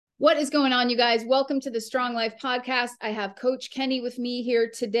What is going on, you guys? Welcome to the Strong Life Podcast. I have Coach Kenny with me here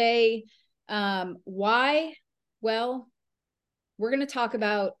today. Why? Well, we're going to talk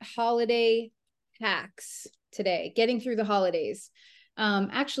about holiday hacks today, getting through the holidays.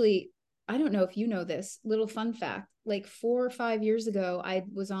 Actually, I don't know if you know this little fun fact. Like 4 or 5 years ago, I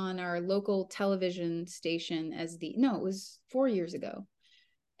was on our local television station it was 4 years ago.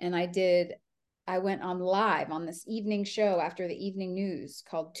 And I went on live on this evening show after the evening news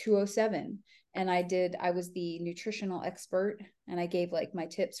called 207. And I was the nutritional expert, and I gave like my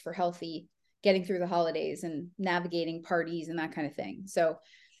tips for healthy getting through the holidays and navigating parties and that kind of thing. So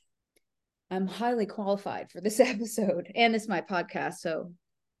I'm highly qualified for this episode, and it's my podcast. So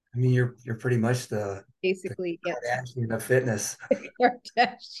I mean, you're pretty much the basically get Kardashian of fitness.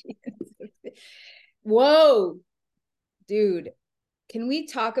 Whoa, dude. Can we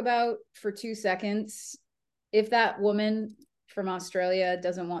talk about for 2 seconds, if that woman from Australia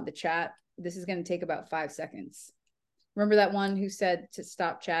doesn't want the chat, this is going to take about 5 seconds. Remember that one who said to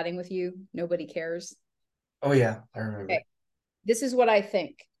stop chatting with you? Nobody cares. Oh yeah, I remember. Okay. This is what I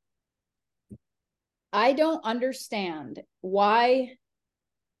think. I don't understand why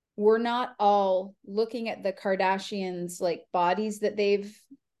we're not all looking at the Kardashians' like bodies that they've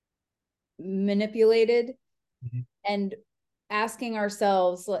manipulated and asking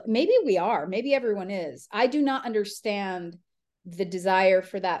ourselves, maybe we are, maybe everyone is. I do not understand the desire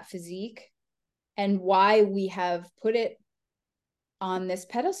for that physique and why we have put it on this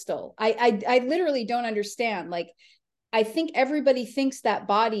pedestal. I literally don't understand. Like, I think everybody thinks that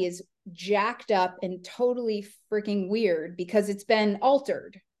body is jacked up and totally freaking weird because it's been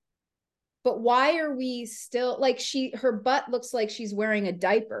altered. But why are we still like her butt looks like she's wearing a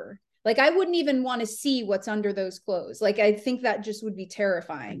diaper. Like, I wouldn't even want to see what's under those clothes. Like, I think that just would be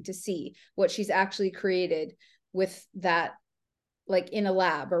terrifying to see what she's actually created with that, like in a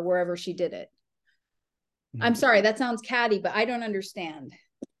lab or wherever she did it. I'm sorry, that sounds catty, but I don't understand.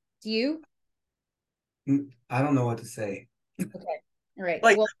 Do you? I don't know what to say. Okay. All right.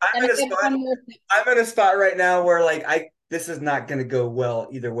 Like Well, I'm in a spot right now where this is not going to go well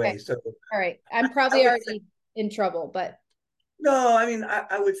either way. Okay. So All right. I'm probably already in trouble, but no, I mean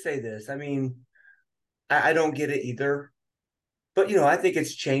I would say this. I mean, I don't get it either. But I think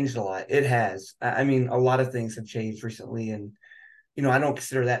it's changed a lot. It has. I mean, a lot of things have changed recently, and I don't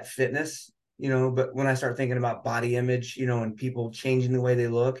consider that fitness. But when I start thinking about body image, and people changing the way they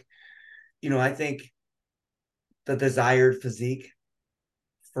look, I think the desired physique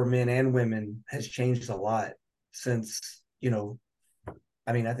for men and women has changed a lot since,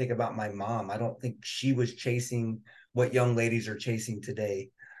 I mean, I think about my mom. I don't think she was chasing what young ladies are chasing today,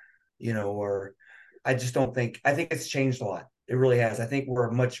 or I just don't think, I think it's changed a lot. It really has. I think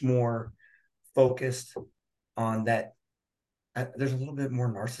we're much more focused on that. There's a little bit more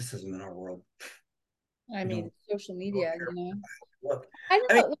narcissism in our world. I mean, social media, Look, I I mean,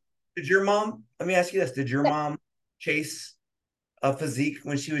 don't know. let me ask you this. Did your mom chase a physique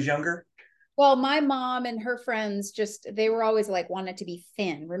when she was younger? Well, my mom and her friends they were always like wanted to be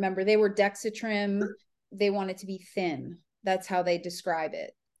thin. Remember, they were Dexatrim. They wanted to be thin. That's how they describe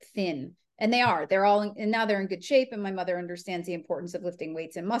it, thin. And they are. And now they're in good shape. And my mother understands the importance of lifting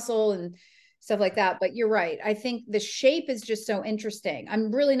weights and muscle and stuff like that. But you're right. I think the shape is just so interesting.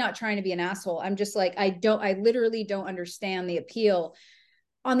 I'm really not trying to be an asshole. I'm just like, I literally don't understand the appeal.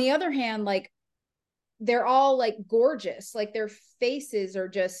 On the other hand, like, they're all like gorgeous. Like, their faces are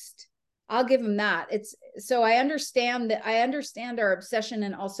just, I'll give them that. It's so I understand our obsession,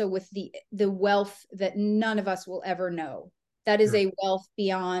 and also with the wealth that none of us will ever know. That is a wealth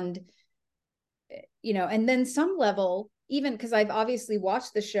beyond, and then some level, even because I've obviously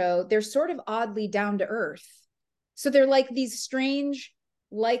watched the show, they're sort of oddly down to earth. So they're like these strange,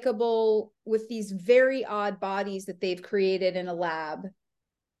 likable, with these very odd bodies that they've created in a lab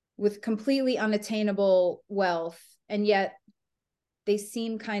with completely unattainable wealth. And yet they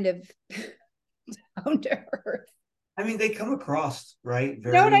seem kind of down to earth. I mean, they come across, right?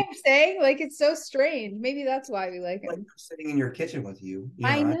 You know what I'm saying? Like, it's so strange. Maybe that's why we like them. Sitting in your kitchen with you.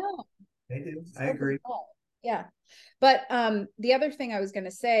 I know. They do. I agree. Yeah. But the other thing I was going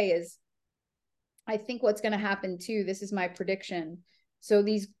to say is, I think what's going to happen too, this is my prediction. So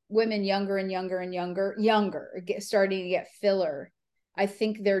these women younger and younger and younger, starting to get filler. I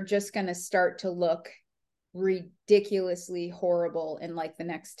think they're just going to start to look ridiculously horrible in like the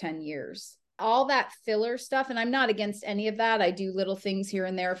next 10 years. All that filler stuff, and I'm not against any of that. I do little things here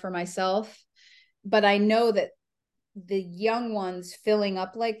and there for myself, but I know that the young ones filling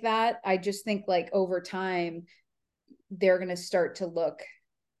up like that, I just think like over time, they're going to start to look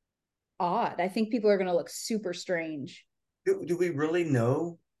odd. I think people are going to look super strange. Do we really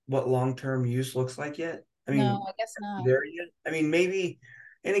know what long-term use looks like yet. I No, mean, I guess not. there yet. I mean, maybe,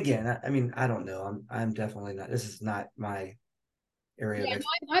 and again, I mean, I don't know. I'm definitely not. This is not my area of Yeah,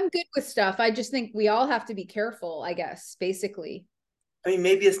 expertise. no, I'm good with stuff. I just think we all have to be careful, I guess, basically. I mean,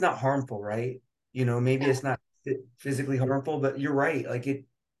 maybe it's not harmful, right? Maybe it's not physically harmful, but you're right. Like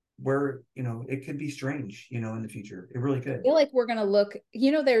where it could be strange, in the future. It really I could. feel like we're gonna look,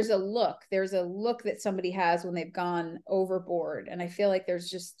 there's a look that somebody has when they've gone overboard. And I feel like there's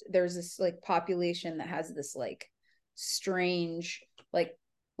this like population that has this like strange, like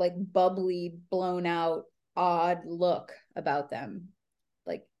bubbly, blown out, odd look about them,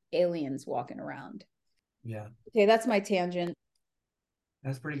 like aliens walking around. Yeah, Okay, that's my tangent.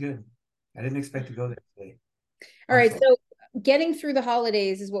 that's pretty good. I didn't expect to go there today. All right, Awesome. so getting through the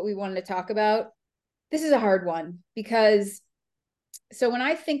holidays is what we wanted to talk about. This is a hard one because so when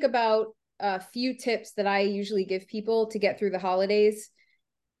I think about a few tips that I usually give people to get through the holidays,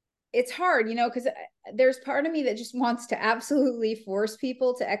 it's hard, because there's part of me that just wants to absolutely force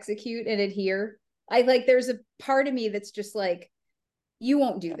people to execute and adhere. There's a part of me that's just like, you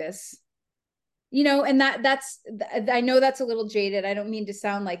won't do this, and I know that's a little jaded. I don't mean to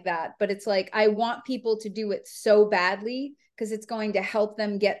sound like that, but it's like, I want people to do it so badly because it's going to help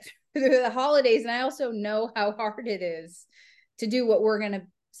them get through the holidays. And I also know how hard it is to do what we're going to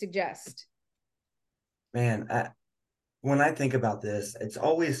suggest. Man, when I think about this, it's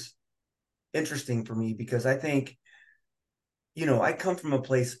always interesting for me because I think, I come from a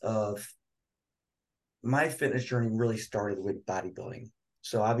place of my fitness journey really started with bodybuilding.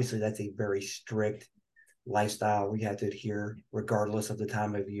 So obviously that's a very strict lifestyle we have to adhere regardless of the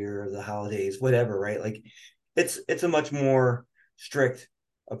time of year, the holidays, whatever, right? Like it's a much more strict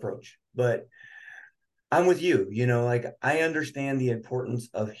approach. But I'm with you, like I understand the importance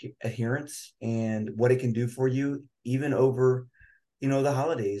of adherence and what it can do for you even over the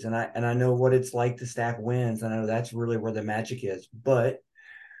holidays, and I know what it's like to stack wins. I know that's really where the magic is, but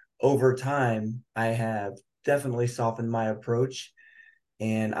over time I have definitely softened my approach,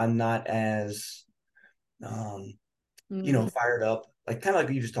 and I'm not as um Mm-hmm. fired up, like kind of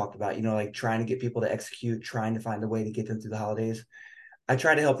like you just talked about, like trying to get people to execute, trying to find a way to get them through the holidays. I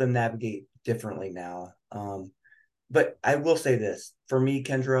try to help them navigate differently now. But I will say this for me,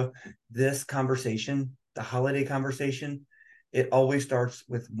 Kendra, this conversation, the holiday conversation, it always starts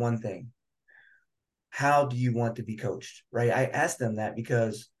with one thing. How do you want to be coached? Right. I ask them that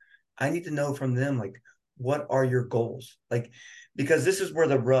because I need to know from them, like, what are your goals? Like, because this is where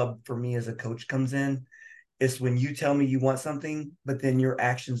the rub for me as a coach comes in. It's when you tell me you want something, but then your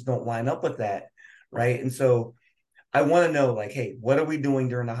actions don't line up with that. Right. And so I want to know, like, hey, what are we doing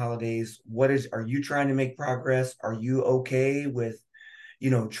during the holidays? Are you trying to make progress? Are you okay with,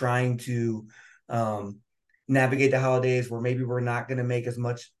 trying to um, navigate the holidays where maybe we're not going to make as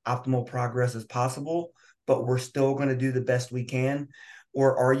much optimal progress as possible, but we're still going to do the best we can?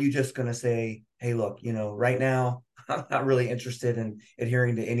 Or are you just going to say, hey, look, right now, I'm not really interested in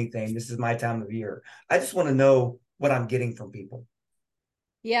adhering to anything. This is my time of year. I just want to know what I'm getting from people.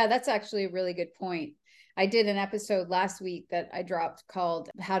 Yeah, that's actually a really good point. I did an episode last week that I dropped called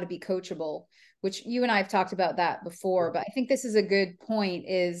How to Be Coachable, which you and I have talked about that before, but I think this is a good point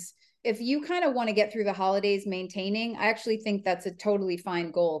is if you kind of want to get through the holidays maintaining, I actually think that's a totally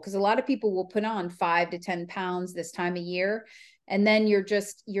fine goal because a lot of people will put on 5 to 10 pounds this time of year and then you're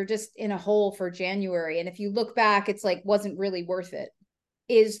just in a hole for January. And if you look back, it's like wasn't really worth it.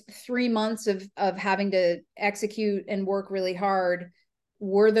 Is 3 months of having to execute and work really hard,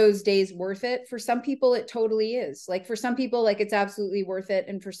 were those days worth it? For some people it totally is. Like for some people, like it's absolutely worth it,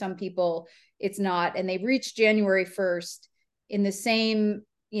 and for some people it's not, and they've reached January 1st in the same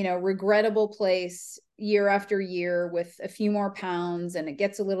regrettable place year after year with a few more pounds, and it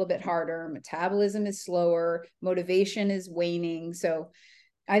gets a little bit harder, metabolism is slower, motivation is waning. So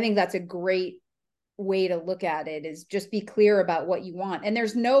I think that's a great way to look at it, is just be clear about what you want. And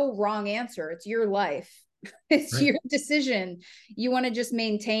there's no wrong answer. It's your life. It's Right. your decision. You want to just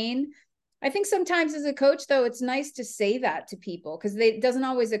maintain. I think sometimes as a coach, though, it's nice to say that to people because it doesn't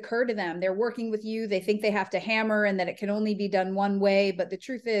always occur to them. They're working with you. They think they have to hammer and that it can only be done one way. But the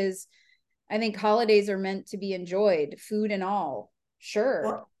truth is, I think holidays are meant to be enjoyed, food and all. Sure.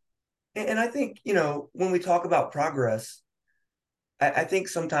 Well, and I think, when we talk about progress, I think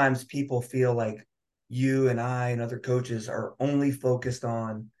sometimes people feel like you and I and other coaches are only focused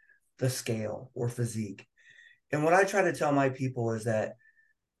on the scale or physique. And what I try to tell my people is that,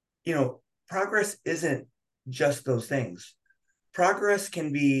 progress isn't just those things. Progress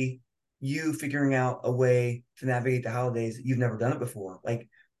can be you figuring out a way to navigate the holidays. You've never done it before. Like,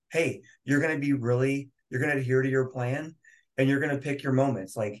 hey, you're going to adhere to your plan, and you're going to pick your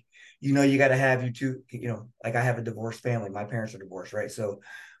moments. Like, you got to have you two, like I have a divorced family. My parents are divorced, right? So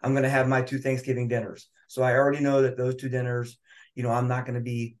I'm going to have my two Thanksgiving dinners. So I already know that those two dinners, I'm not going to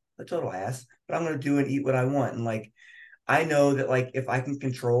be a total ass, but I'm going to do and eat what I want. And like, I know that like if I can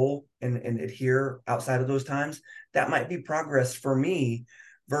control and adhere outside of those times, that might be progress for me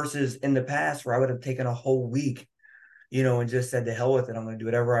versus in the past where I would have taken a whole week, and just said to hell with it. I'm going to do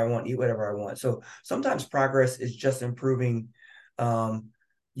whatever I want, eat whatever I want. So sometimes progress is just improving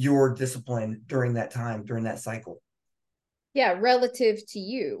your discipline during that time, during that cycle. Yeah, relative to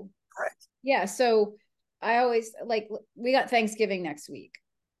you. Correct. Yeah. So I always like, we got Thanksgiving next week.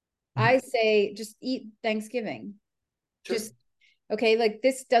 Mm-hmm. I say just eat Thanksgiving. Sure. Just, okay, like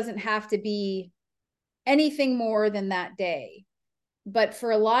this doesn't have to be anything more than that day. But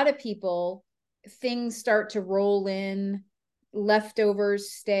for a lot of people, things start to roll in,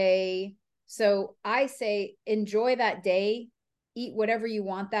 leftovers stay. So I say enjoy that day, eat whatever you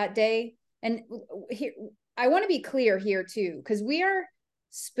want that day. And here, I want to be clear here too, because we are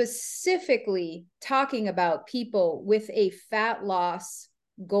specifically talking about people with a fat loss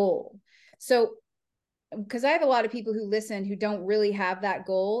goal. So because I have a lot of people who listen who don't really have that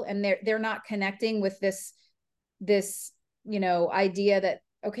goal, and they're not connecting with this idea that,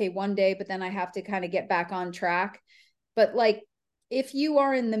 okay, one day, but then I have to kind of get back on track. But like, if you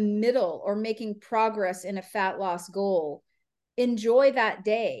are in the middle or making progress in a fat loss goal, enjoy that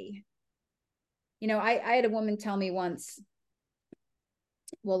day. I had a woman tell me once,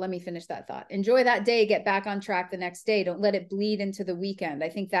 well, let me finish that thought. Enjoy that day, get back on track the next day. Don't let it bleed into the weekend. I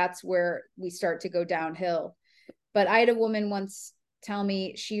think that's where we start to go downhill. But I had a woman once tell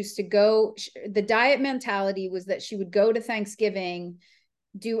me she used to go, the diet mentality was that she would go to Thanksgiving,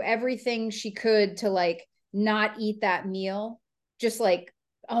 do everything she could to like not eat that meal, just like,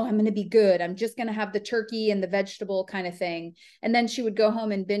 oh, I'm going to be good. I'm just going to have the turkey and the vegetable kind of thing. And then she would go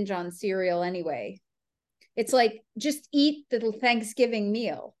home and binge on cereal anyway. It's like, just eat the Thanksgiving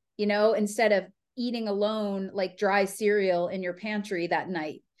meal, instead of eating alone, like dry cereal in your pantry that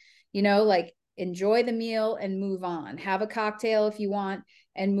night, like enjoy the meal and move on. Have a cocktail if you want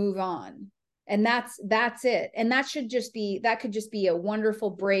and move on. And that's it. And that could just be a wonderful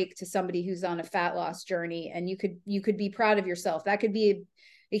break to somebody who's on a fat loss journey. And you could be proud of yourself. That could be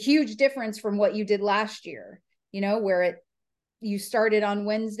a huge difference from what you did last year, where you started on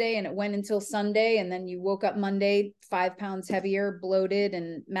Wednesday and it went until Sunday, and then you woke up Monday 5 pounds heavier, bloated,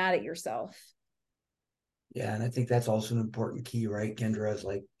 and mad at yourself. Yeah, and I think that's also an important key, right, Kendra? Is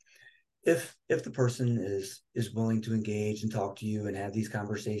like, if the person is willing to engage and talk to you and have these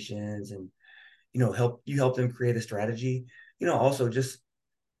conversations, and help them create a strategy, also just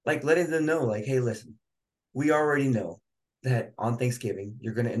like letting them know, like, hey, listen, we already know that on Thanksgiving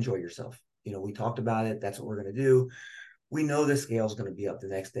you're going to enjoy yourself. We talked about it. That's what we're going to do. We know the scale is going to be up the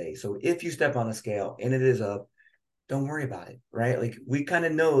next day. So if you step on the scale and it is up, don't worry about it, right? Like, we kind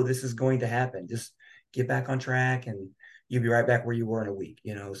of know this is going to happen. Just get back on track and you'll be right back where you were in a week,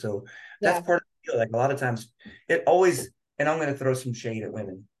 So that's Yeah. part of the deal. Like, a lot of times it always, and I'm going to throw some shade at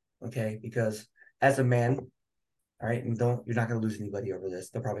women, okay? Because as a man, all right, and you're not going to lose anybody over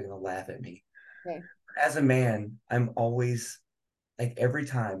this. They're probably going to laugh at me. Okay. As a man, I'm always like, every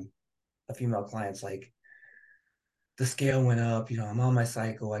time a female client's like, the scale went up, I'm on my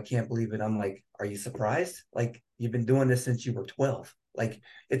cycle, I can't believe it. I'm like, are you surprised? Like, you've been doing this since you were 12. Like,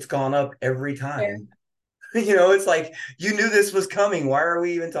 it's gone up every Fair. time. It's like, you knew this was coming. Why are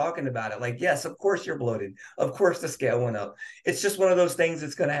we even talking about it? Like, yes, of course you're bloated. Of course the scale went up. It's just one of those things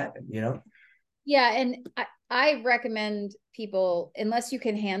that's going to happen. Yeah. And I recommend people, unless you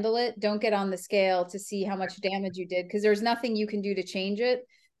can handle it, don't get on the scale to see how much damage you did, because there's nothing you can do to change it.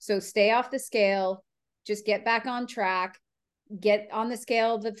 So stay off the scale, just get back on track, get on the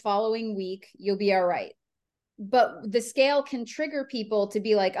scale the following week. You'll be all right. But the scale can trigger people to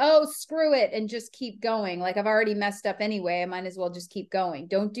be like, oh, screw it, and just keep going. Like, I've already messed up anyway. I might as well just keep going.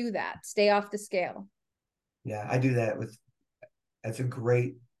 Don't do that. Stay off the scale. Yeah, I do that with, that's a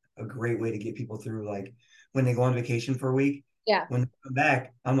great way to get people through, like, when they go on vacation for a week. Yeah. When they come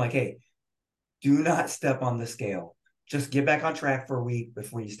back, I'm like, hey, do not step on the scale. Just get back on track for a week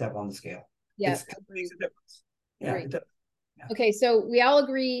before you step on the scale. Yeah. It makes Agreed. a difference. Yeah, Agreed. it does. Yeah. Okay. So we all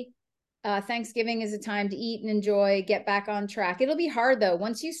agree Thanksgiving is a time to eat and enjoy, get back on track. It'll be hard though.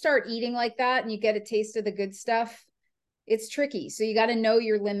 Once you start eating like that and you get a taste of the good stuff, it's tricky. So you got to know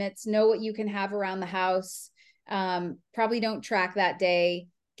your limits, know what you can have around the house. Probably don't track that day.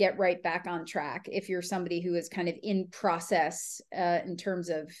 Get right back on track if you're somebody who is kind of in process in terms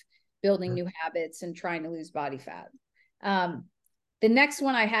of building new habits and trying to lose body fat. The next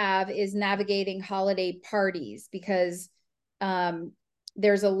one I have is navigating holiday parties, because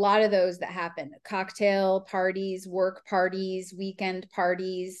There's a lot of those that happen: cocktail parties, work parties, weekend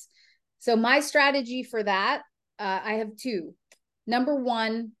parties. So my strategy for that, I have two. Number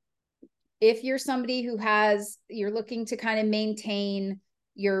one, if you're somebody who you're looking to kind of maintain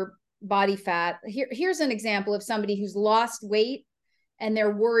your body fat, here's an example of somebody who's lost weight and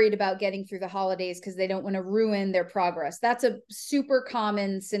they're worried about getting through the holidays because they don't want to ruin their progress. That's a super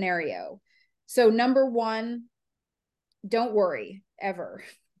common scenario. So number one, don't worry ever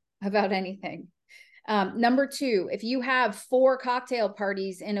about anything. Number two, if you have 4 cocktail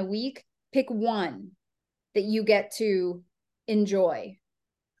parties in a week, pick one that you get to enjoy.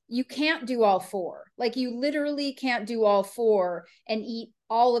 You can't do all 4. Like, you literally can't do all 4 and eat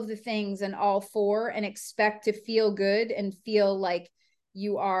all of the things in all 4 and expect to feel good and feel like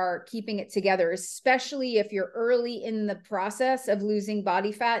you are keeping it together, especially if you're early in the process of losing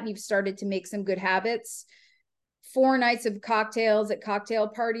body fat and you've started to make some good habits. 4 nights of cocktails at cocktail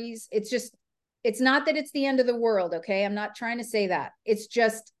parties, it's not that it's the end of the world, okay? I'm not trying to say that. It's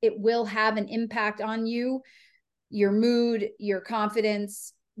just, it will have an impact on you, your mood, your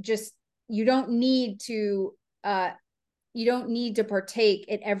confidence. Just, you don't need to partake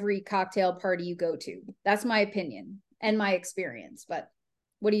at every cocktail party you go to. That's my opinion and my experience. But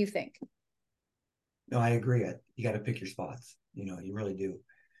what do you think? No, I agree. You got to pick your spots. You really do.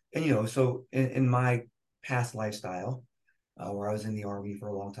 And so in my past lifestyle, where I was in the Army for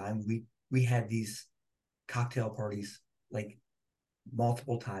a long time, we had these cocktail parties like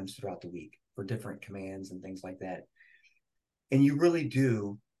multiple times throughout the week for different commands and things like that. And you really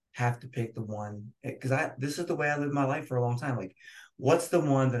do have to pick the one, because this is the way I lived my life for a long time. Like, what's the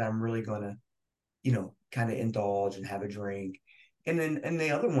one that I'm really gonna, kind of indulge and have a drink, and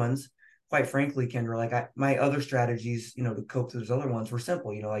the other ones, quite frankly, Kendra, like my other strategies, to cope with those other ones were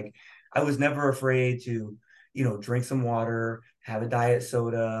simple. Like, I was never afraid to, drink some water, have a diet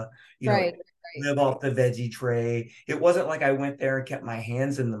soda, Right. live off the veggie tray. It wasn't like I went there and kept my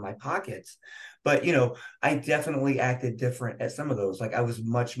hands in my pockets, but I definitely acted different at some of those. Like, I was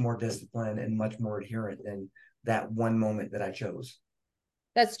much more disciplined and much more adherent than that one moment that I chose.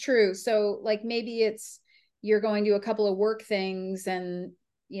 That's true. So like, maybe you're going to a couple of work things and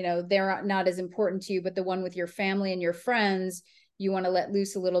they're not as important to you, but the one with your family and your friends, you want to let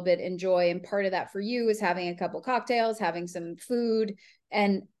loose a little bit, enjoy. And part of that for you is having a couple cocktails, having some food,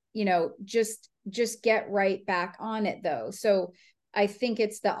 and just get right back on it though. So I think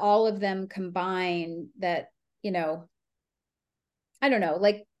it's all of them combined that, I don't know,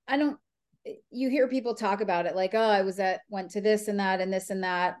 like, you hear people talk about it like, oh, went to this and that and this and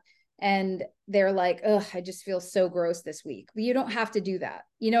that. And they're like, oh, I just feel so gross this week. But you don't have to do that.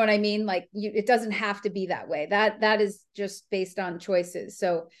 You know what I mean? Like, it doesn't have to be that way. That is just based on choices.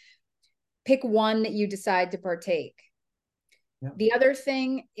 So pick one that you decide to partake. Yep. The other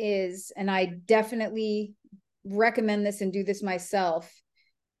thing is, and I definitely recommend this and do this myself,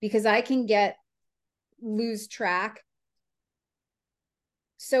 because I can lose track.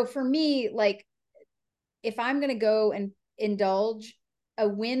 So for me, like, if I'm going to go and indulge, a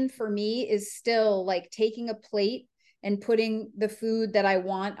win for me is still like taking a plate and putting the food that I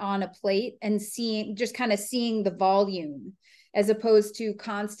want on a plate and just kind of seeing the volume, as opposed to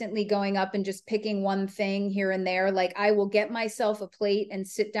constantly going up and just picking one thing here and there. Like, I will get myself a plate and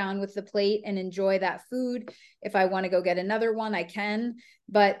sit down with the plate and enjoy that food. If I want to go get another one, I can,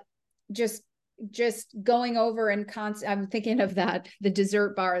 but just going over and I'm thinking of the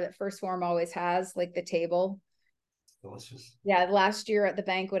dessert bar that First Form always has, like the table. Delicious. Yeah, last year at the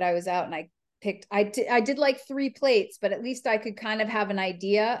banquet I was out and I did like 3 plates, but at least I could kind of have an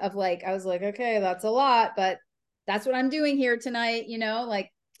idea of, like, I was like, okay, that's a lot, but that's what I'm doing here tonight,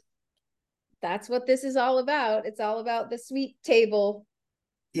 like, that's what this is all about. It's all about the sweet table.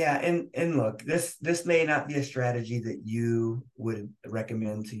 Yeah, and look, this may not be a strategy that you would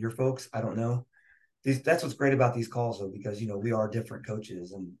recommend to your folks. I don't know. That's what's great about these calls, though, because we are different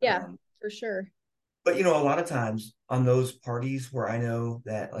coaches, and yeah, for sure. But a lot of times on those parties where I know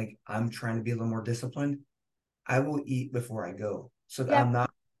that, like, I'm trying to be a little more disciplined, I will eat before I go, so that I'm not,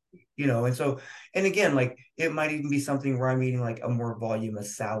 and again, like, it might even be something where I'm eating like a more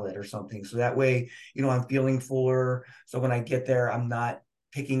voluminous salad or something, so that way, I'm feeling fuller. So when I get there, I'm not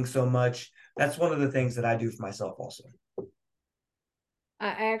picking so much. That's one of the things that I do for myself also.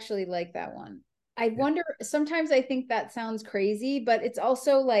 I actually like that one. I wonder, sometimes I think that sounds crazy, but it's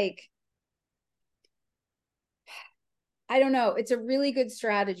also like, I don't know. It's a really good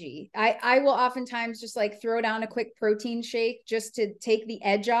strategy. I will oftentimes just like throw down a quick protein shake just to take the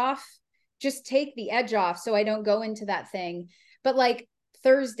edge off. Just take the edge off so I don't go into that thing. But like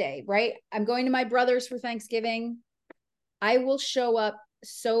Thursday, right? I'm going to my brother's for Thanksgiving. I will show up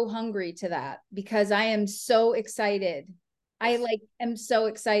so hungry to that because I am so excited. I like am so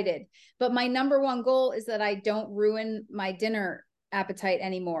excited. But my number one goal is that I don't ruin my dinner appetite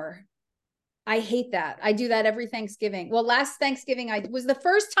anymore. I hate that. I do that every Thanksgiving. Well, last Thanksgiving I was the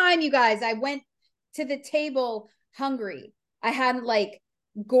first time, you guys, I went to the table hungry. I hadn't like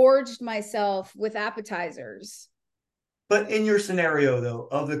gorged myself with appetizers. But in your scenario, though,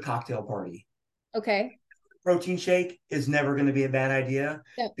 of the cocktail party, Okay. protein shake is never going to be a bad idea.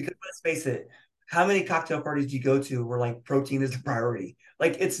 Yeah. Because let's face it, how many cocktail parties do you go to where like protein is the priority?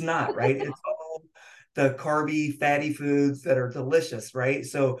 Like it's not, right? It's all the carby, fatty foods that are delicious, right?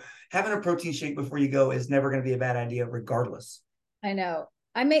 So having a protein shake before you go is never going to be a bad idea, regardless. I know.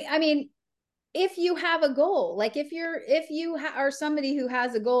 I mean, if you have a goal, like if you are somebody who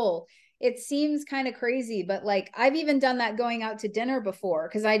has a goal, it seems kind of crazy, but like I've even done that going out to dinner before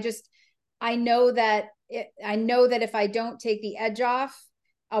because I know that I know that if I don't take the edge off,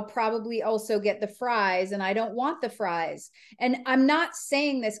 I'll probably also get the fries and I don't want the fries. And I'm not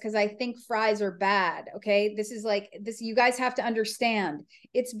saying this because I think fries are bad. Okay. This is like this, you guys have to understand.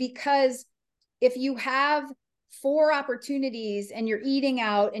 It's because if you have four opportunities and you're eating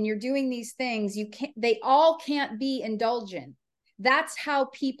out and you're doing these things, you can't, they all can't be indulgent. That's how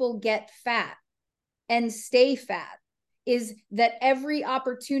people get fat and stay fat, is that every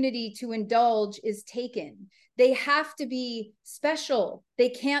opportunity to indulge is taken. They have to be special. They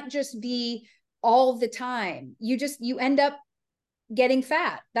can't just be all the time. You end up getting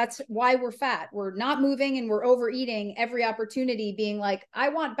fat. That's why we're fat. We're not moving and we're overeating every opportunity, being like, I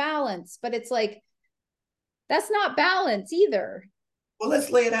want balance. But it's like, that's not balance either. Well, let's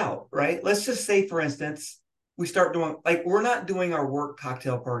lay it out, right? Let's just say, for instance, we start doing like we're not doing our work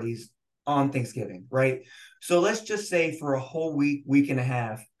cocktail parties on Thanksgiving, right? So let's just say for a whole week, week and a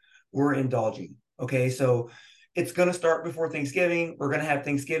half, we're indulging. Okay. So it's going to start before Thanksgiving. We're going to have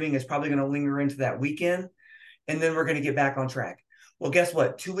Thanksgiving. It's probably going to linger into that weekend. And then we're going to get back on track. Well, guess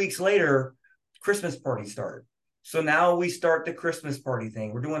what? 2 weeks later, Christmas parties start. So now we start the Christmas party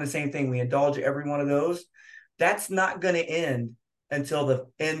thing. We're doing the same thing. We indulge every one of those. That's not going to end until the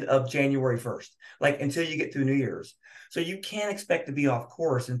end of January 1st, like until you get through New Year's. So you can't expect to be off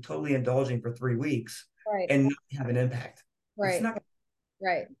course and totally indulging for 3 weeks Right. and not have an impact. It's Right. not.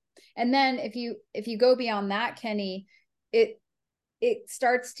 Right. And then if you go beyond that, Kenny, it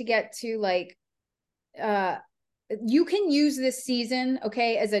starts to get to like uh you can use this season,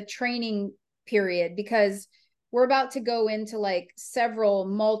 okay, as a training period because we're about to go into like several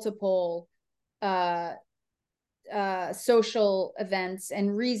multiple uh social events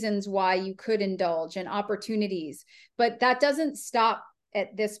and reasons why you could indulge and opportunities. But that doesn't stop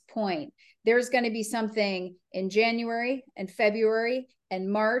at this point. There's going to be something in January and February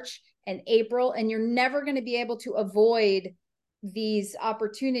and March and April, and you're never going to be able to avoid these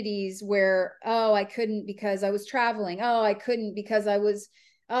opportunities where, oh, I couldn't because I was traveling. Oh, I couldn't because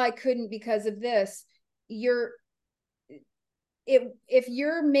I couldn't because of this. You're, if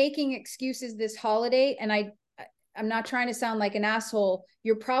you're making excuses this holiday, and I'm not trying to sound like an asshole,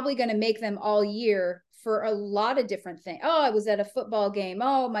 you're probably going to make them all year for a lot of different things. Oh, I was at a football game.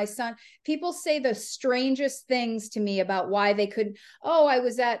 Oh, my son. People say the strangest things to me about why they couldn't. Oh, I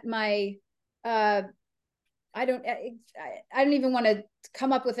was at my I don't even want to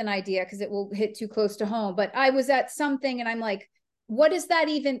come up with an idea because it will hit too close to home, but I was at something and I'm like, what does that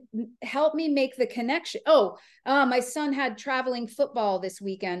even help me make the connection? Oh, my son had traveling football this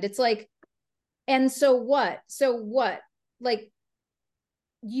weekend. It's like, and so what? So what? Like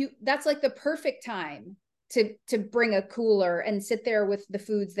that's like the perfect time to bring a cooler and sit there with the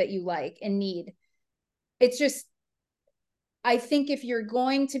foods that you like and need. It's just, I think if you're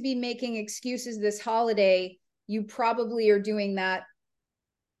going to be making excuses this holiday, you probably are doing that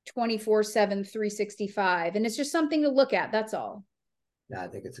 24/7, 365. And it's just something to look at. That's all. Yeah, I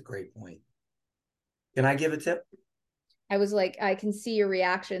think it's a great point. Can I give a tip? I was like, I can see your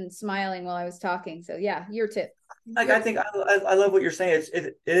reaction smiling while I was talking. So yeah, your tip. Like, I think I love what you're saying.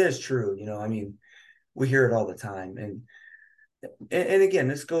 It is true. I mean, we hear it all the time. And again,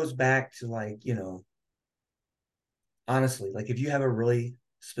 this goes back to like, honestly, like if you have a really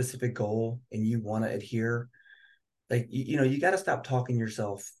specific goal and you want to adhere, like, you got to stop talking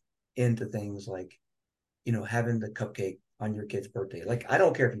yourself into things like, having the cupcake on your kid's birthday. Like, I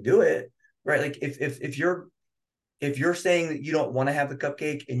don't care if you do it, right? Like if you're saying that you don't want to have the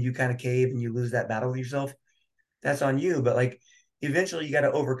cupcake and you kind of cave and you lose that battle with yourself, that's on you. But like eventually you got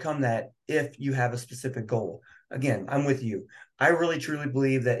to overcome that if you have a specific goal. Again, I'm with you. I really truly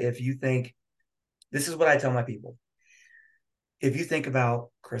believe that if you think, this is what I tell my people. if you think about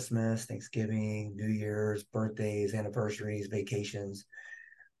Christmas, Thanksgiving, New Year's, birthdays, anniversaries, vacations,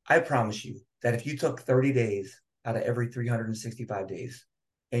 I promise you that if you took 30 days out of every 365 days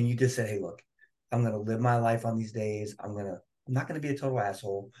and you just said, hey, look, I'm going to live my life on these days. I'm not going to be a total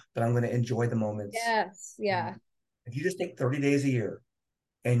asshole, but I'm going to enjoy the moments. Yes. Yeah. If you just take 30 days a year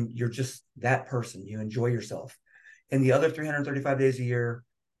and you're just that person, you enjoy yourself. And the other 335 days a year,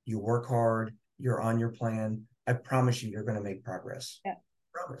 you work hard, you're on your plan. I promise you, you're going to make progress. Yeah.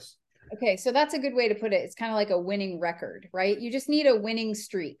 Promise. Okay, so that's a good way to put it. It's kind of like a winning record, right? You just need a winning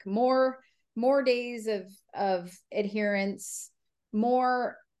streak, more days of adherence,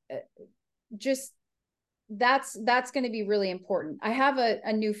 more just that's going to be really important. I have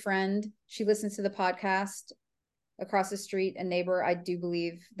a new friend. She listens to the podcast across the street, a neighbor. I do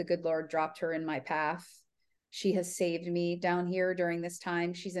believe the good Lord dropped her in my path. She has saved me down here during this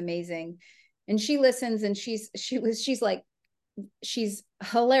time. She's amazing. And she listens and she's like, she's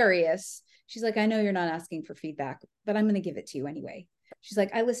hilarious. She's like, I know you're not asking for feedback, but I'm going to give it to you anyway. She's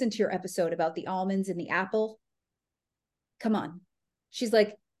like, I listened to your episode about the almonds and the apple. Come on. She's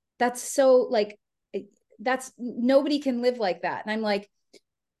like, that's so like, that's nobody can live like that. And I'm like,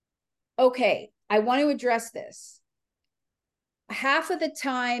 okay, I want to address this. Half of the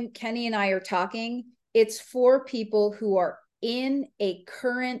time Kenny and I are talking, it's for people who are in a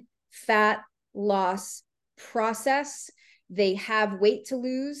current fat loss process. They have weight to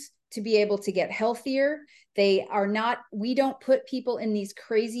lose to be able to get healthier. They are not, we don't put people in these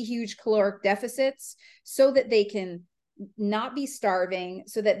crazy huge caloric deficits so that they can not be starving,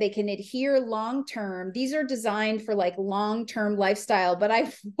 so that they can adhere long term. These are designed for like long term lifestyle. But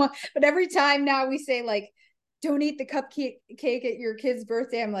every time now we say like, don't eat the cupcake at your kid's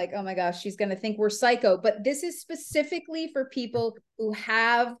birthday, I'm like, oh my gosh, she's going to think we're psycho. But this is specifically for people who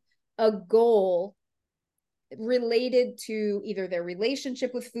have a goal related to either their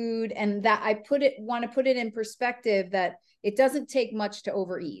relationship with food, and that I want to put it in perspective that it doesn't take much to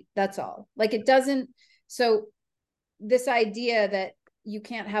overeat. That's all. Like it doesn't. So this idea that you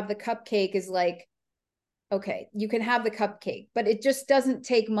can't have the cupcake is like, okay, you can have the cupcake, but it just doesn't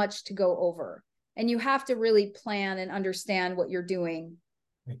take much to go over. And you have to really plan and understand what you're doing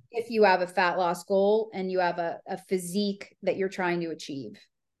if you have a fat loss goal and you have a physique that you're trying to achieve.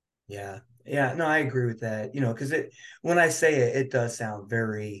 Yeah. Yeah. No, I agree with that. Because when I say it, it does sound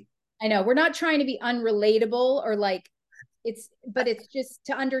very. I know we're not trying to be unrelatable or like but it's just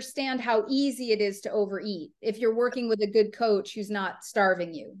to understand how easy it is to overeat if you're working with a good coach who's not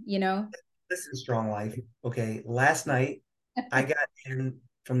starving you, you know? This is Strong Life. Okay. Last night, I got in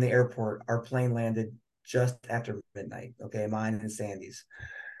from the airport. Our plane landed just after midnight. Okay. Mine and Sandy's.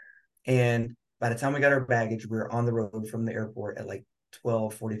 And by the time we got our baggage, we were on the road from the airport at like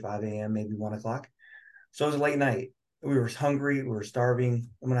 12:45 a.m., maybe 1 o'clock. So it was a late night. We were hungry. We were starving.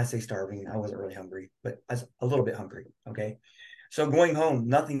 And when I say starving, I wasn't really hungry, but I was a little bit hungry. Okay. So going home,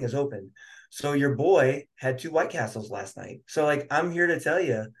 nothing is open. So your boy had 2 White Castles last night. So like, I'm here to tell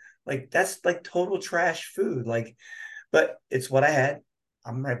you, like, that's like total trash food. Like, but it's what I had.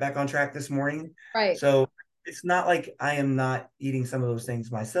 I'm right back on track this morning. Right. So it's not like I am not eating some of those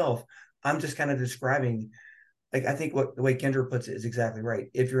things myself. I'm just kind of describing, like, I think what the way Kendra puts it is exactly right.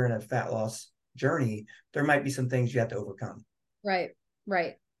 If you're in a fat loss journey, there might be some things you have to overcome. Right.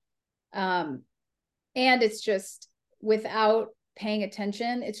 Right. Um, and it's just without paying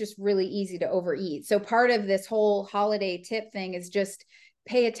attention, it's just really easy to overeat. So part of this whole holiday tip thing is just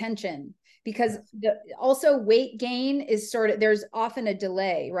pay attention, because also weight gain is sort of, there's often a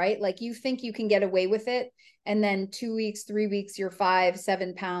delay, right? Like you think you can get away with it. And then 2 weeks, 3 weeks, you're 5,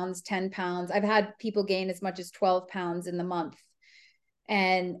 7 pounds, 10 pounds. I've had people gain as much as 12 pounds in the month.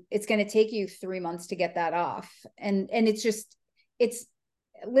 And it's going to take you 3 months to get that off. And it's,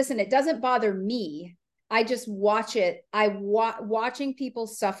 listen, it doesn't bother me. I just watch it. Watching people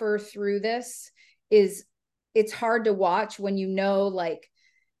suffer through this it's hard to watch when you know, like,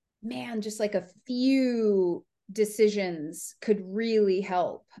 man, just like a few decisions could really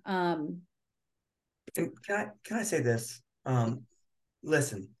help. And can I say this?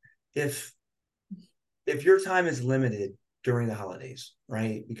 Listen, if your time is limited during the holidays,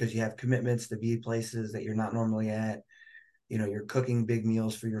 right? Because you have commitments to be places that you're not normally at, you're cooking big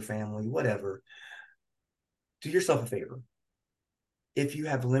meals for your family, whatever. Do yourself a favor. If you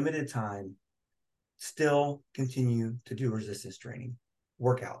have limited time, still continue to do resistance training,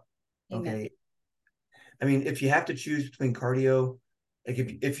 workout. Amen. Okay. I mean, if you have to choose between cardio, like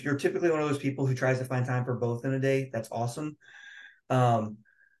if you're typically one of those people who tries to find time for both in a day, that's awesome.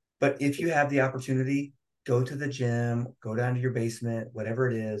 But if you have the opportunity, go to the gym, go down to your basement, whatever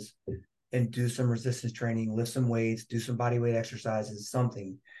it is, and do some resistance training, lift some weights, do some body weight exercises,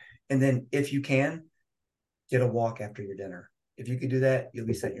 something. And then if you can, get a walk after your dinner. If you could do that, you'll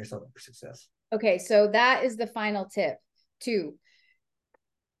be setting yourself up for success. Okay, so that is the final tip. 2,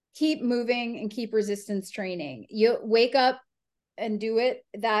 keep moving and keep resistance training. You wake up and do it.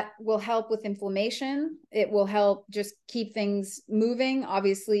 That will help with inflammation. It will help just keep things moving.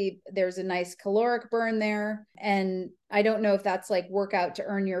 Obviously, there's a nice caloric burn there. And I don't know if that's like workout to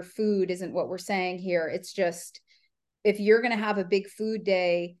earn your food, isn't what we're saying here. It's just, if you're going to have a big food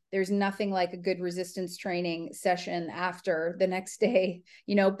day, there's nothing like a good resistance training session after the next day.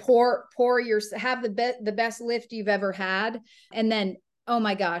 You know, have the best lift you've ever had. And then, oh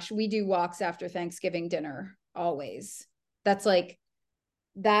my gosh, we do walks after Thanksgiving dinner always. That's like,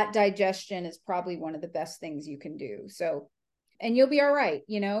 that digestion is probably one of the best things you can do. So, and you'll be all right.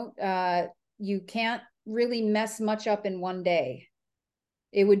 You know, you can't really mess much up in one day.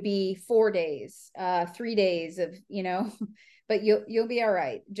 It would be 4 days, 3 days of, you know, but you'll be all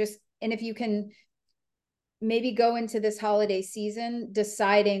right. Just, and if you can maybe go into this holiday season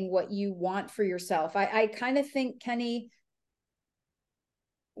deciding what you want for yourself. I kind of think, Kenny,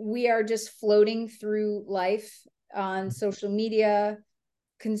 we are just floating through life on social media,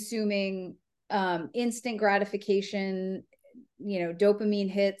 consuming instant gratification, you know, dopamine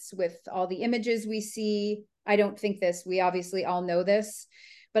hits with all the images we see. I don't think this, we obviously all know this,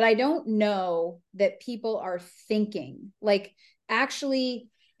 but I don't know that people are thinking, like actually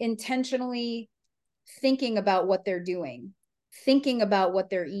intentionally thinking about what they're doing, thinking about what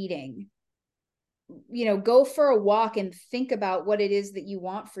they're eating. You know, go for a walk and think about what it is that you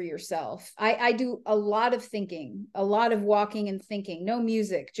want for yourself. I do a lot of thinking, a lot of walking and thinking, no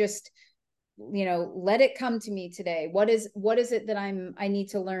music, just, you know, let it come to me today. What is it that I need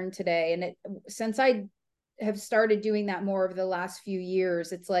to learn today? And since I have started doing that more over the last few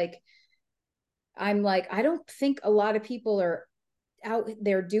years, it's like, I'm like, I don't think a lot of people are out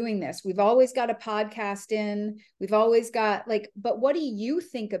there doing this. We've always got a podcast in, we've always got like, but what do you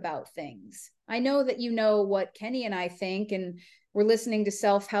think about things? I know that you know what Kenny and I think, and we're listening to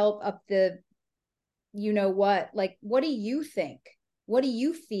self-help up the, you know what, like, what do you think? What do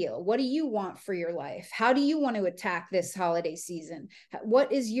you feel? What do you want for your life? How do you want to attack this holiday season?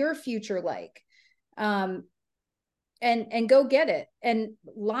 What is your future like? And go get it and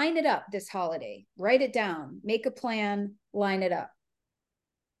line it up this holiday. Write it down, make a plan, line it up.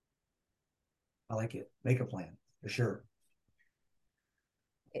 I like it. Make a plan for sure.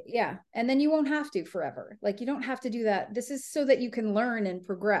 Yeah. And then you won't have to forever. Like, you don't have to do that. This is so that you can learn and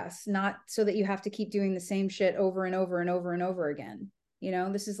progress, not so that you have to keep doing the same shit over and over and over and over again. You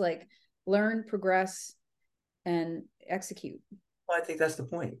know, this is like learn, progress, and execute. Well, I think that's the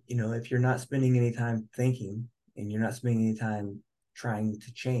point. You know, if you're not spending any time thinking and you're not spending any time trying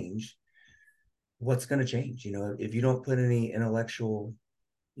to change, what's going to change? You know, if you don't put any intellectual,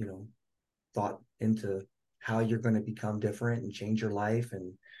 you know, thought into how you're going to become different and change your life,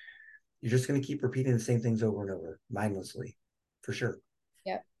 and you're just going to keep repeating the same things over and over mindlessly, for sure.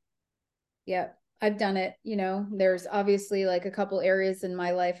 Yep. Yep. I've done it. You know, there's obviously like a couple areas in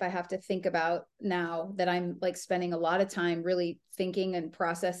my life I have to think about now that I'm like spending a lot of time really thinking and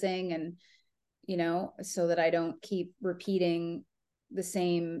processing, and, you know, so that I don't keep repeating the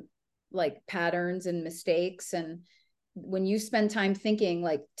same like patterns and mistakes. And when you spend time thinking,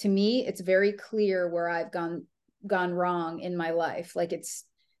 like, to me, it's very clear where I've gone wrong in my life. Like, it's,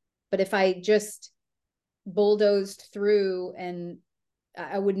 but if I just bulldozed through, and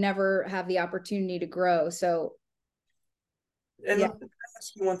I would never have the opportunity to grow. So, And yeah. can I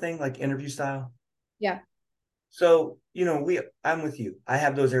ask you one thing, like interview style? Yeah. So, you know, I'm with you. I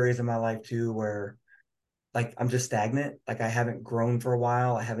have those areas in my life too where like I'm just stagnant. Like I haven't grown for a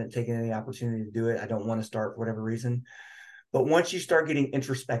while. I haven't taken any opportunity to do it. I don't want to start for whatever reason. But once you start getting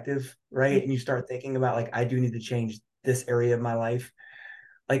introspective, right, and you start thinking about like, I do need to change this area of my life,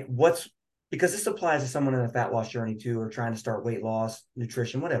 like because this applies to someone in a fat loss journey too, or trying to start weight loss,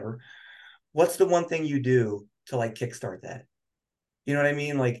 nutrition, whatever. What's the one thing you do to like kickstart that? You know what I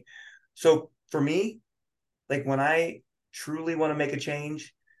mean? Like, so for me, like when I truly want to make a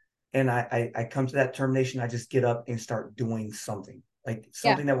change and I come to that termination, I just get up and start doing something, like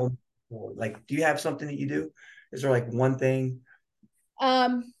Yeah. something that will move forward. Like, do you have something that you do? Is there like one thing?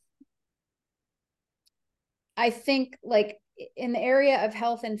 Um, I think like in the area of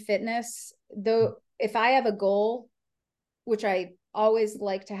health and fitness, though, if I have a goal, which I always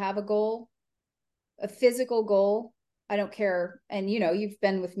like to have a goal, a physical goal, I don't care. And, you know, you've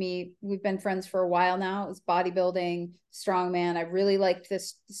been with me, we've been friends for a while now. It's bodybuilding, strongman. I really liked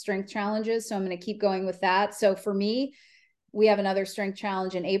this strength challenges. So I'm going to keep going with that. So for me, we have another strength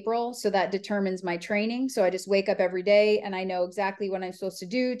challenge in April. So that determines my training. So I just wake up every day and I know exactly what I'm supposed to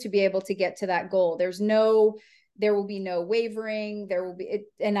do to be able to get to that goal. There will be no wavering. There will be it,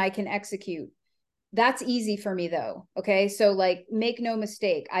 and I can execute. That's easy for me though. Okay. So like, make no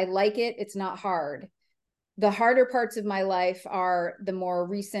mistake. I like it. It's not hard. The harder parts of my life are the more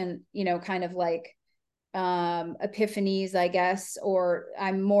recent, kind of like epiphanies, I guess, or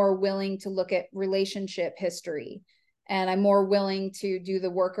I'm more willing to look at relationship history, and I'm more willing to do the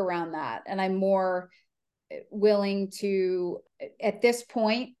work around that. And I'm more willing to, at this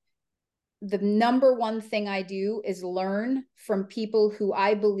point, the number one thing I do is learn from people who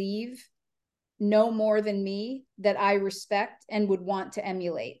I believe know more than me, that I respect and would want to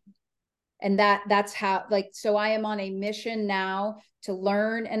emulate. And that's how, like, so I am on a mission now to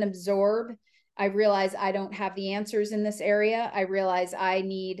learn and absorb. I realize I don't have the answers in this area. I realize I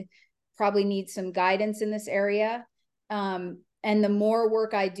probably need some guidance in this area. And the more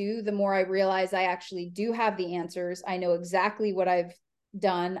work I do, the more I realize I actually do have the answers. I know exactly what I've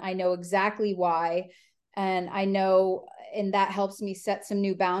done. I know exactly why. And that helps me set some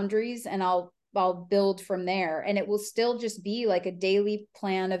new boundaries, and I'll build from there. And it will still just be like a daily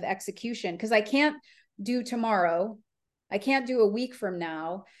plan of execution, because I can't do tomorrow. I can't do a week from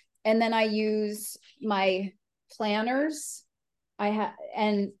now. And then I use my planners.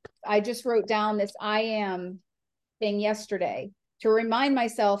 And I just wrote down this I am thing yesterday to remind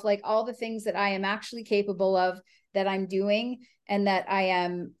myself, like, all the things that I am actually capable of, that I'm doing, and that I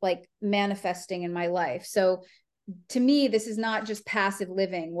am like manifesting in my life. So to me, this is not just passive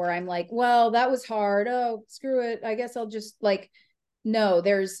living where I'm like, well, that was hard. Oh, screw it. I guess I'll just like, no,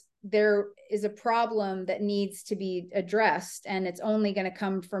 there is a problem that needs to be addressed. And it's only going to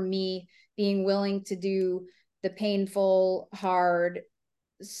come from me being willing to do the painful, hard,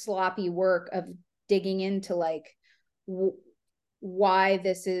 sloppy work of digging into like why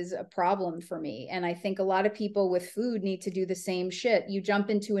this is a problem for me. And I think a lot of people with food need to do the same shit. You jump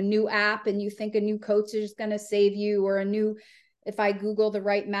into a new app and you think a new coach is going to save you, or if I Google the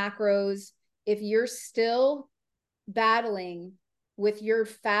right macros, if you're still battling with your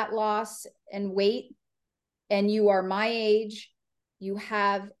fat loss and weight, and you are my age, you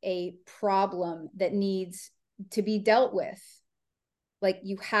have a problem that needs to be dealt with. Like,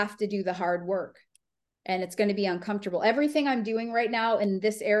 you have to do the hard work. And it's going to be uncomfortable. Everything I'm doing right now in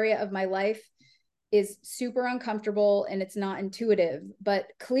this area of my life is super uncomfortable, and it's not intuitive, but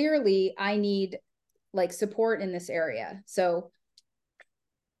clearly I need like support in this area. So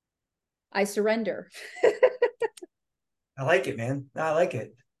I surrender. I like it, man. I like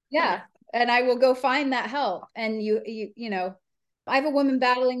it. Yeah. And I will go find that help. And I have a woman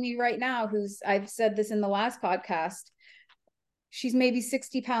battling me right now I've said this in the last podcast. She's maybe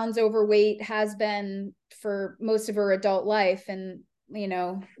 60 pounds overweight, has been for most of her adult life, and,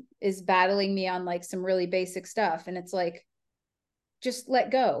 is battling me on like some really basic stuff. And it's like, just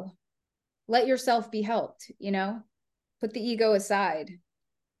let go, let yourself be helped, put the ego aside.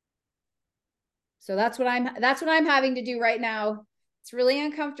 So that's what I'm having to do right now. It's really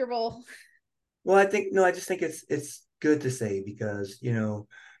uncomfortable. Well, I just think it's good to say, because, Thank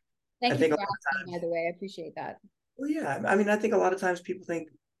I you think for asking, by the way. I appreciate that. well, yeah, I mean, I think a lot of times people think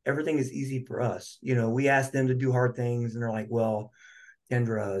everything is easy for us. We ask them to do hard things and they're like, well,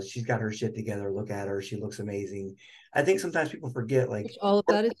 Kendra, she's got her shit together. Look at her. She looks amazing. I think sometimes people forget, like, Which all of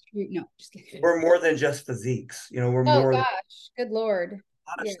that is true. No, just kidding. we're more than just physiques. We're Oh more than gosh, good Lord. a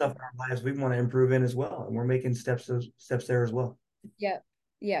lot of Yeah, stuff in our lives we want to improve in as well. And we're making steps there as well. yeah,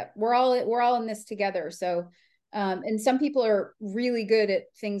 yeah. We're all in this together. So, and some people are really good at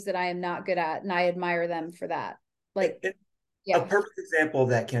things that I am not good at, and I admire them for that. Like, A yeah, perfect example of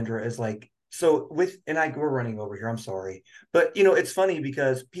that, Kendra, is like, so we're running over here. I'm sorry. But it's funny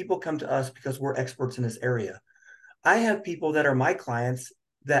because people come to us because we're experts in this area. I have people that are my clients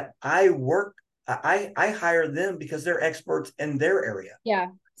that I hire them because they're experts in their area. yeah,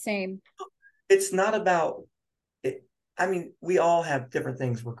 same. It's not about it. I mean, we all have different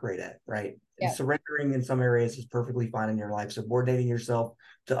things we're great at, right? And Yeah, surrendering in some areas is perfectly fine in your life. Subordinating yourself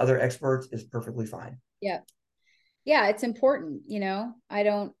to other experts is perfectly fine. yeah, yeah. It's important.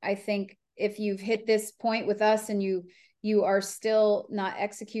 I think if you've hit this point with us and you are still not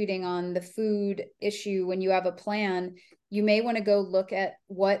executing on the food issue when you have a plan, you may want to go look at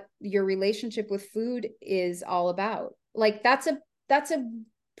what your relationship with food is all about. Like, that's a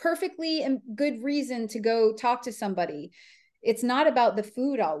perfectly good reason to go talk to somebody. It's not about the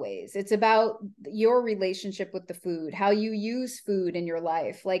food always. It's about your relationship with the food, how you use food in your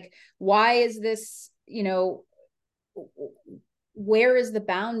life. Like, why is this, where is the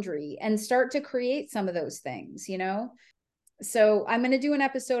boundary? And start to create some of those things. So I'm going to do an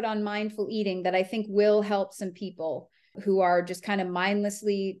episode on mindful eating that I think will help some people who are just kind of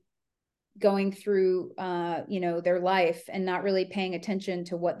mindlessly going through, their life and not really paying attention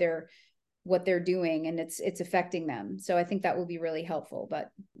to what they're doing, and it's affecting them. So I think that will be really helpful. But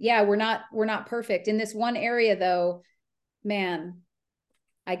yeah, we're not perfect in this one area though. Man,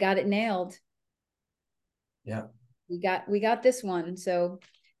 I got it nailed. Yeah. We got this one. So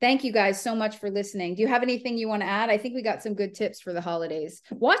thank you guys so much for listening. Do you have anything you want to add? I think we got some good tips for the holidays.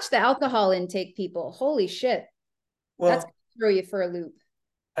 Watch the alcohol intake, people. Holy shit. That's Well, gonna throw you for a loop.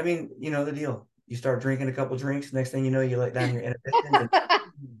 I mean, you know the deal. You start drinking a couple drinks, next thing you know, you let down your inhibitions and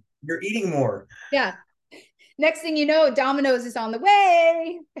you're eating more. Yeah. Next thing you know, Domino's is on the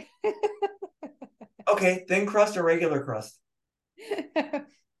way. Okay, thin crust or regular crust?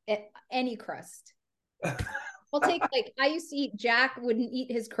 Any crust. I'll take, like, I used to eat, Jack wouldn't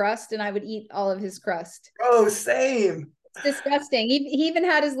eat his crust and I would eat all of his crust. Oh, same. It's disgusting. He even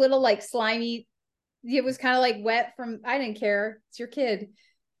had his little like slimy, it was kind of like wet from, I didn't care. It's your kid.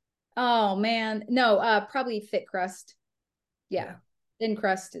 Oh man. No, probably thick crust. Yeah. Thin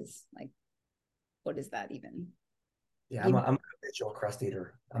crust is like, what is that even? Yeah, I'm a habitual crust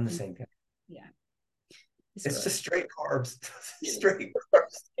eater. I'm the same guy. Yeah. It's just straight carbs. Straight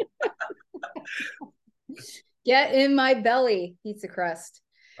carbs. Get in my belly, pizza crust.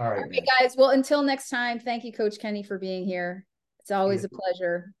 All right, man. Guys. Well, until next time, thank you, Coach Kenny, for being here. It's always a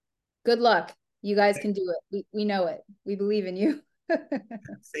pleasure. Good luck. You guys can do it. We know it. We believe in you.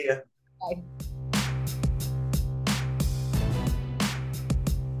 See ya. Bye.